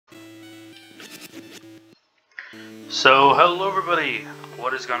So, hello everybody!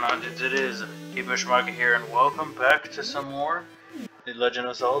 What is going on? It is Market here, and welcome back to some more The Legend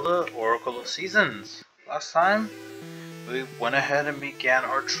of Zelda Oracle of Seasons. Last time, we went ahead and began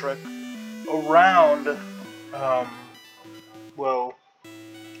our trek around, well,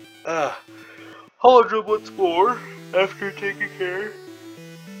 Holodrum once more, after taking care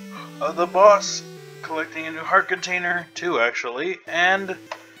of the boss, collecting a new heart container, too actually, and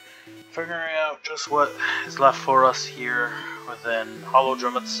figuring out just what is left for us here within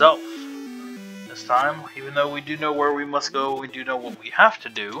Holodrum itself. This time, even though we do know where we must go, we do know what we have to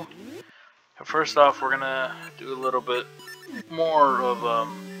do. First off, we're gonna do a little bit more of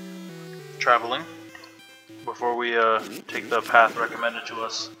traveling before we take the path recommended to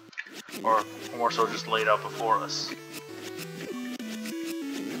us, or more so just laid out before us.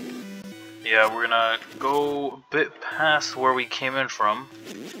 Yeah, we're gonna go a bit past where we came in from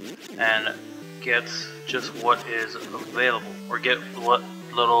and get just what is available, or get what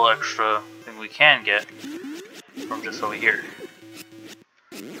little extra thing we can get from just over here.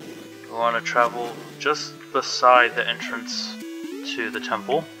 We want to travel just beside the entrance to the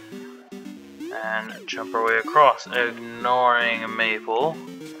temple and jump our way across, ignoring Maple.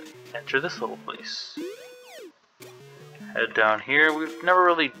 Enter this little place. Head down here. We've never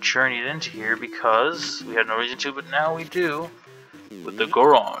really journeyed into here because we had no reason to, but now we do with the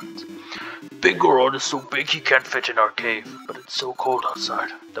Gorons. Big Goron is so big he can't fit in our cave, but it's so cold outside.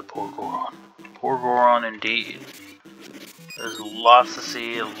 The poor Goron. Poor Goron indeed. There's lots to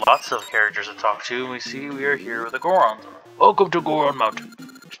see, lots of characters to talk to, and we are here with the Gorons. Welcome to Goron Mountain.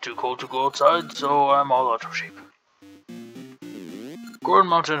 It's too cold to go outside, so I'm all out of shape. Goron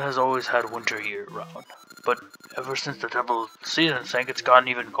Mountain has always had winter year-round, but ever since the temple season sank, it's gotten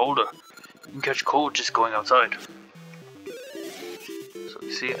even colder. You can catch cold just going outside. So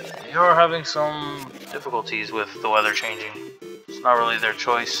you see, they are having some difficulties with the weather changing. It's not really their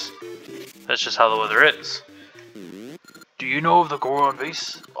choice. That's just how the weather is. Do you know of the Goron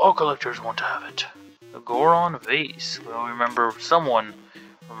vase? All collectors want to have it. The Goron vase. Well, remember someone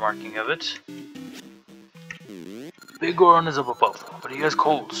remarking of it. Big Goron is up above, but he has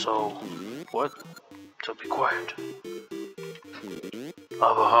cold, so... What? So be quiet.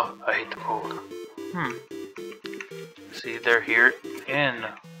 I hate the cold. See, they're here in...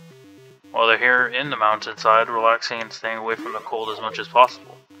 Well, they're here in the mountainside, relaxing and staying away from the cold as much as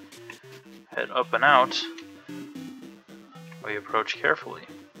possible. Head up and out. We approach carefully.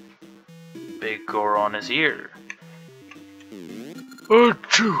 Big Goron is here.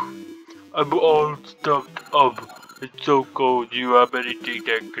 Achoo! I'm all stuffed up. It's so cold. Do you have anything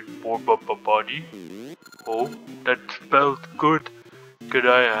that can warm up my body? Oh, that smells good. Could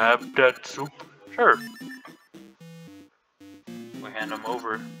I have that soup? Sure. We hand him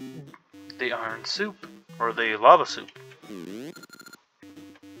over the iron soup, or the lava soup.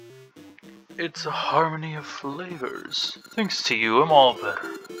 It's a harmony of flavors. Thanks to you, I'm all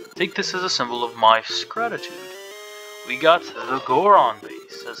better. Take this as a symbol of my gratitude. We got the Goron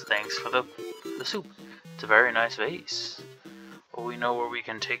vase as thanks for the soup. It's a very nice vase. Well, we know where we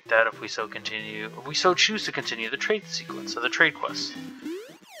can take that if we so choose to continue the trade sequence of the trade quest.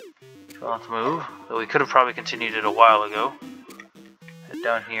 So let's move. Though we could have probably continued it a while ago. Head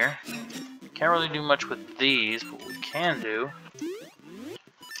down here. Can't really do much with these, but what we can do,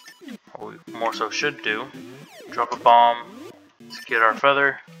 or we more so should do, drop a bomb, let's get our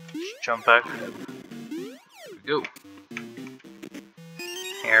feather, just jump back. There we go.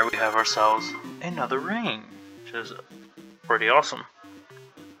 Here we have ourselves another ring, which is pretty awesome.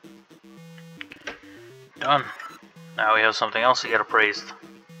 Done. Now we have something else to get appraised.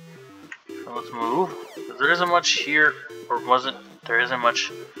 So let's move. There isn't much here, there isn't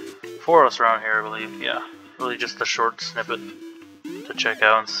much for us around here, I believe. Yeah, really just a short snippet to check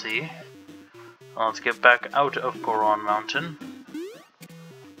out and see. Well, let's get back out of Goron Mountain.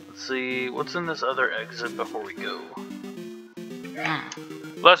 Let's see what's in this other exit before we go.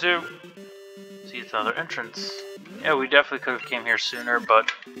 Bless you! See, it's another entrance. Yeah, we definitely could have came here sooner,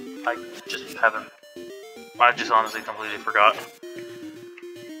 but I just honestly completely forgot.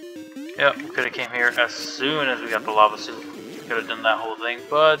 Yeah, we could have came here as soon as we got the lava soup. Could have done that whole thing,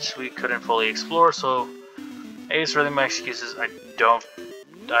 but we couldn't fully explore, so hey, it's really my excuses. I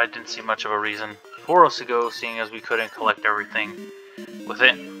didn't see much of a reason for us to go, seeing as we couldn't collect everything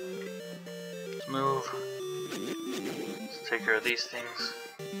within. Let's move. Let's take care of these things.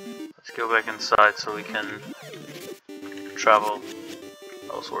 Let's go back inside so we can travel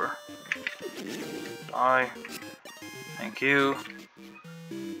elsewhere. Die. Thank you.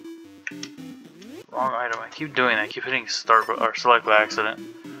 Wrong item. I keep doing that. I keep hitting start or select by accident.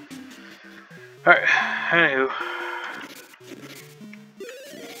 Alright, anywho.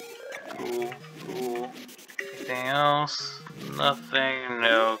 Cool, cool. Anything else? Nothing,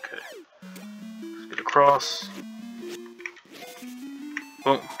 no, okay. Let's get across.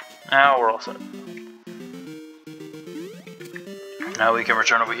 Boom. Now we're all set. Now we can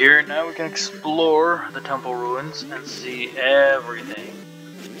return over here. Now we can explore the temple ruins and see everything.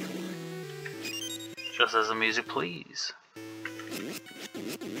 Just as the music please.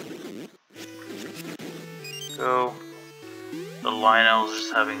 Go. The Lionel's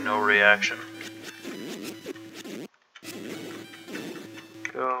just having no reaction.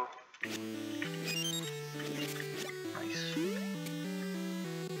 Go. Nice.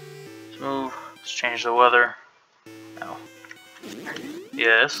 Let's move. Let's change the weather. Now.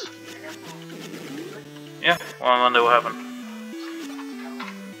 Yes. Yeah, well, I wonder what happened.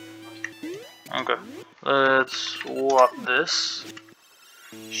 Okay. Let's swap this.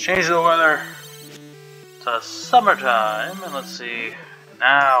 Change the weather to summertime, and let's see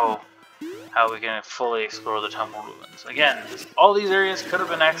now how we can fully explore the temple ruins. Again, all these areas could have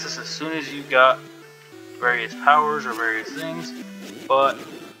been accessed as soon as you got various powers or various things, but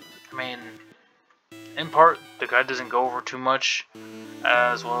I mean, in part, the guide doesn't go over too much,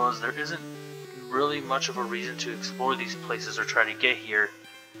 as well as there isn't really much of a reason to explore these places or try to get here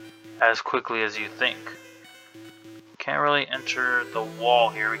as quickly as you think. Can't really enter the wall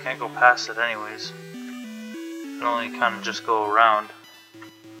here, we can't go past it anyways. You can only kind of just go around.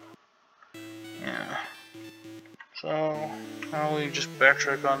 Yeah. So, now we just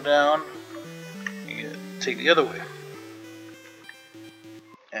backtrack on down and take the other way.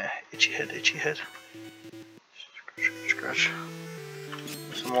 Itchy head, itchy head. Scratch, scratch.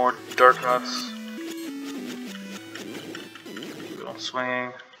 Some more dark nuts. Keep on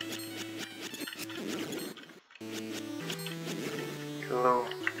swinging. Go.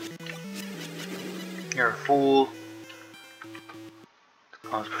 You're a fool.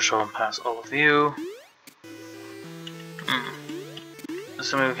 Let's push on past all of you.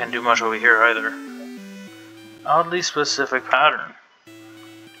 Assuming we can't do much over here either. Oddly specific pattern.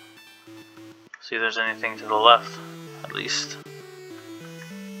 See if there's anything to the left, at least.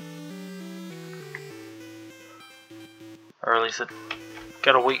 Or at least it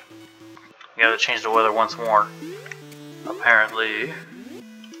gotta wait. You gotta change the weather once more. Apparently.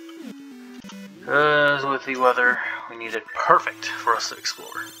 Because with the weather, we need it perfect for us to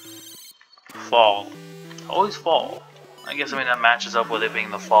explore. Fall. Always fall. I guess that matches up with it being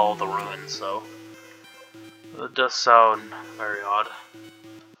the fall of the ruins, so. It does sound very odd.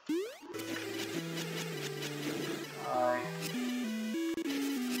 Hi.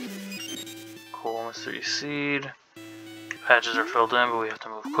 Cool, mystery seed. Patches are filled in, but we have to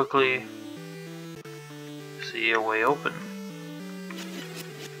move quickly. See a way open.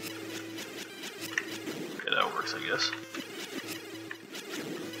 Okay, that works, I guess.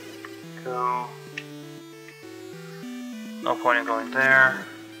 Go. No point in going there.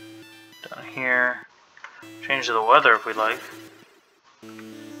 Down here. Change the weather if we like.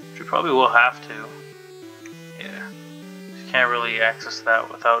 Which we probably will have to. Yeah. You can't really access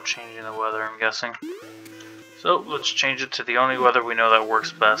that without changing the weather, I'm guessing. So, let's change it to the only weather we know that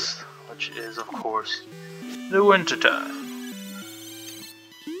works best. Which is, of course, the winter time.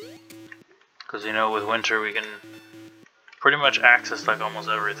 Because with winter we can pretty much access like almost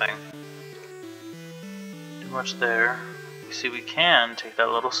everything. Too much there. You see, we can take that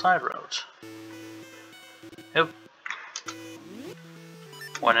little side route. Yep.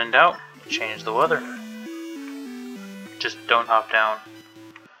 When in doubt, change the weather. Just don't hop down.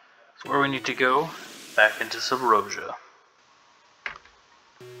 That's where we need to go. Back into Subrosia.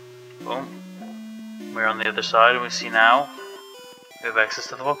 Boom. We're on the other side, and we see now we have access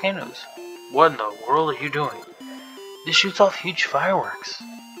to the volcanoes. What in the world are you doing? This shoots off huge fireworks.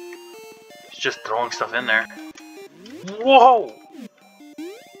 It's just throwing stuff in there. Whoa!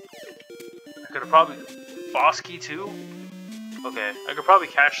 I could have probably... Boss key too? Okay, I could probably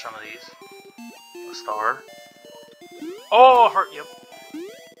catch some of these. A star. Oh, heart, yep.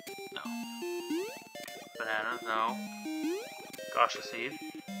 No. Bananas, no. Gosh, a seed.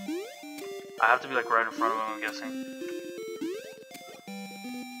 I have to be like right in front of him, I'm guessing.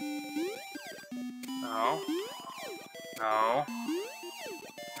 No. No.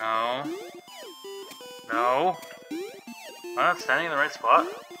 No. No. Am I not standing in the right spot?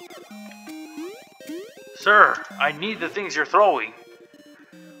 Sir, I need the things you're throwing.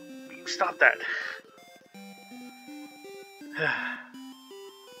 You stop that.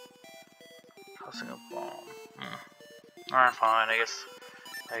 Tossing a bomb. Alright, fine, I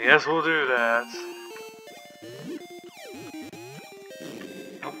guess we'll do that.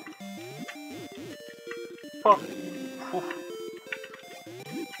 Nope. fuck? Whew.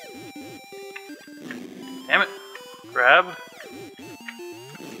 Damn it. Grab.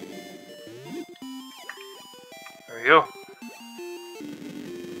 There we go.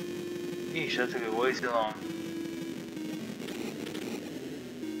 Yeesh, that took it way too long.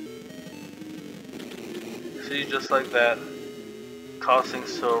 See, just like that, cause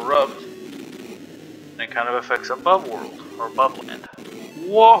things to erupt, and it kind of affects above world, or above land.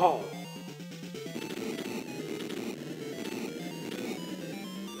 Whoa!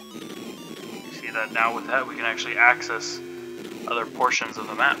 You see that now with that we can actually access other portions of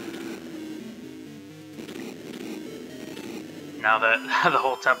the map. Now that the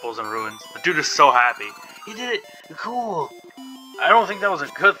whole temple's in ruins, the dude is so happy. He did it! Cool! I don't think that was a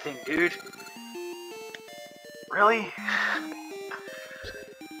good thing, dude. Really?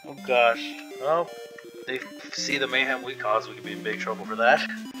 Oh gosh. Well, they see the mayhem we caused, we could be in big trouble for that.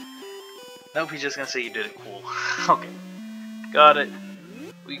 Nope, he's just gonna say you did it cool. Okay. Got it.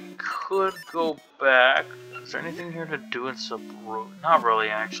 We could go back. Is there anything here to do in Sub-Road? Not really,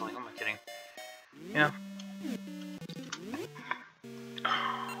 actually. Who am I kidding? Yeah.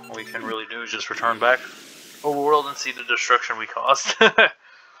 All we can really do is just return back overworld and see the destruction we caused.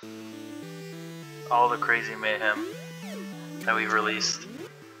 All the crazy mayhem that we released.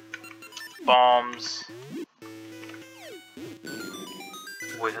 Bombs.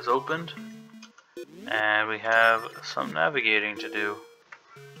 Way has opened. And we have some navigating to do.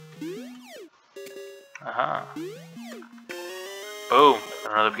 Aha. Boom.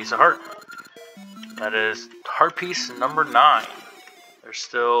 Another piece of heart. That is heart piece number 9. There's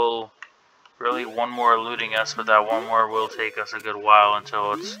still really one more eluding us, but that one more will take us a good while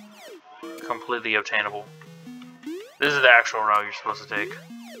until it's completely obtainable. This is the actual route you're supposed to take.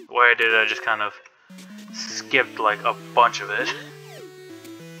 The way I did it, I just kind of skipped like a bunch of it.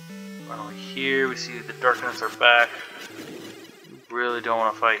 Run over here, we see the darkness are back. Really don't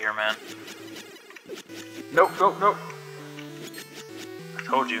want to fight here, man. Nope, nope, nope. I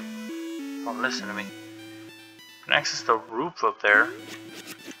told you. Don't listen to me. You can access the roof up there.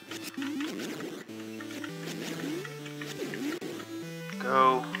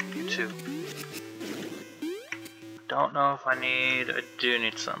 Go, you too. Don't know if I do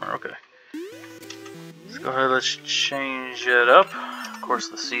need summer, okay. Let's go ahead, let's change it up. Of course,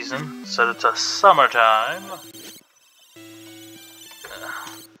 the season, set it to summertime.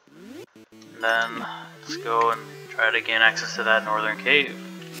 And then, let's go and try to gain access to that northern cave.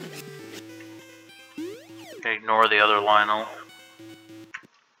 Ignore the other Lionel.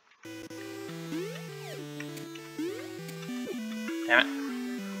 Damn it.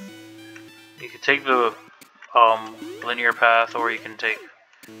 You can take the linear path, or you can take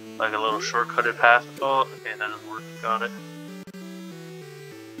like a little shortcutted path. Oh, okay, that doesn't work. Got it.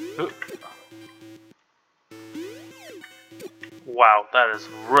 Ooh. Wow, that is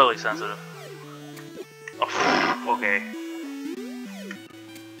really sensitive. Oh, okay.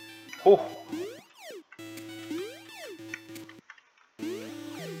 Oh.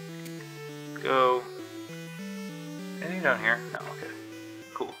 Go. Anything down here? No, okay.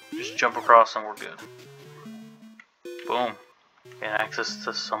 Cool. Just jump across and we're good. Boom. Gain access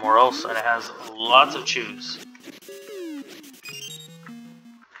to somewhere else, and it has lots of chews.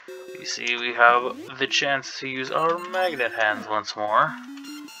 You see, we have the chance to use our magnet hands once more.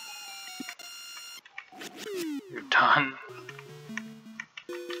 You're done.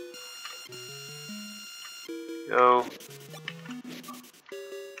 Go.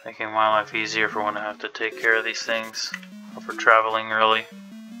 Making my life easier for when I have to take care of these things, or for traveling early.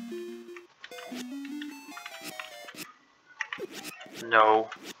 No.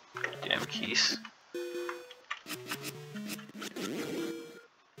 Damn keys.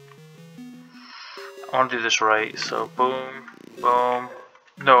 I want to do this right, so boom, boom,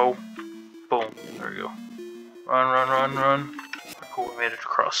 no, boom, there we go. Run, run, run, run. Cool, we made it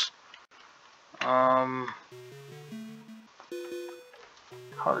across. How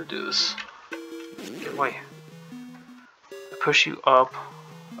to do this? Get away. I push you up,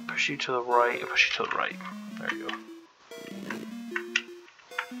 I push you to the right, I push you to the right. There you go.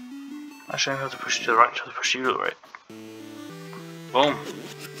 Actually, I have to push you to the right, to push you to the right. Boom.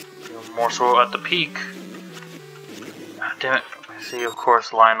 More so at the peak. God damn it. See, of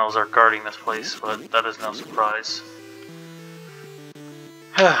course, Lionels are guarding this place, but that is no surprise.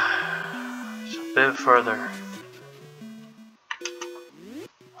 Just a bit further.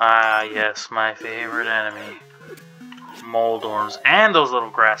 Ah, yes, my favorite enemy. Moldorms. And those little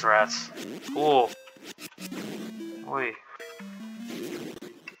grass rats. Cool. Wait.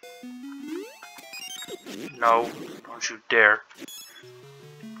 No, don't you dare.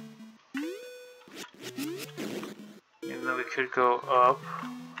 then we could go up.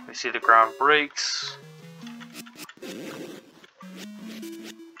 We see the ground breaks.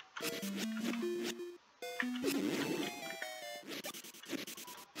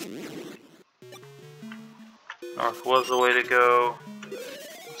 North was the way to go.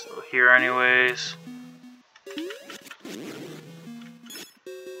 So here anyways.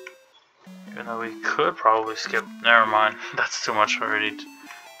 Even though we could probably skip. Never mind. That's too much already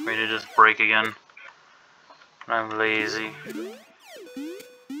for me to just break again. I'm lazy.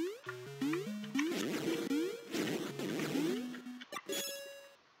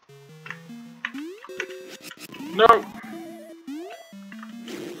 No!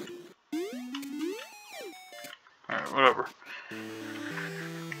 Alright, whatever.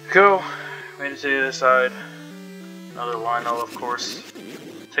 Go. Made it to the other side. Another Lionel, of course.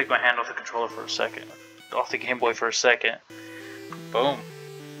 Take my hand off the controller for a second. Off the Game Boy for a second. Boom.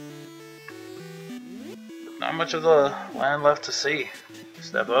 Not much of the land left to see.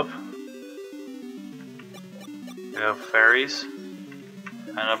 Step up. We have fairies.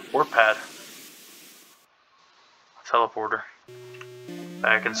 And a warp pad. A teleporter.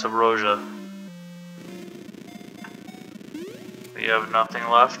 Back in Subrosia. We have nothing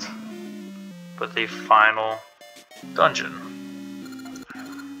left but the final dungeon.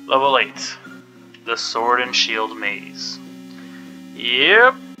 Level 8. The Sword and Shield Maze.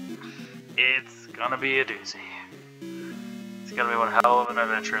 Yep. It's gonna be a doozy. It's gonna be one hell of an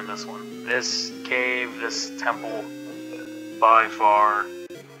adventure in this one. This cave, this temple, by far.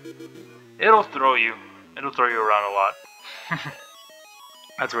 It'll throw you around a lot.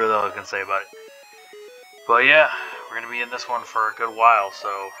 That's really all I can say about it. But yeah, we're gonna be in this one for a good while,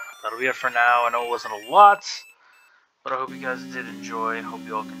 so that'll be it for now. I know it wasn't a lot, but I hope you guys did enjoy. I hope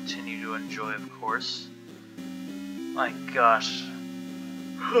you all continue to enjoy, of course. My gosh.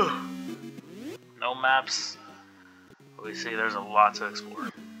 No maps. But we see there's a lot to explore.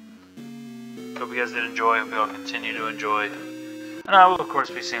 Hope you guys did enjoy. Hope you all continue to enjoy. And I will, of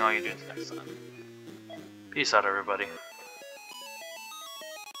course, be seeing all you dudes next time. Peace out, everybody.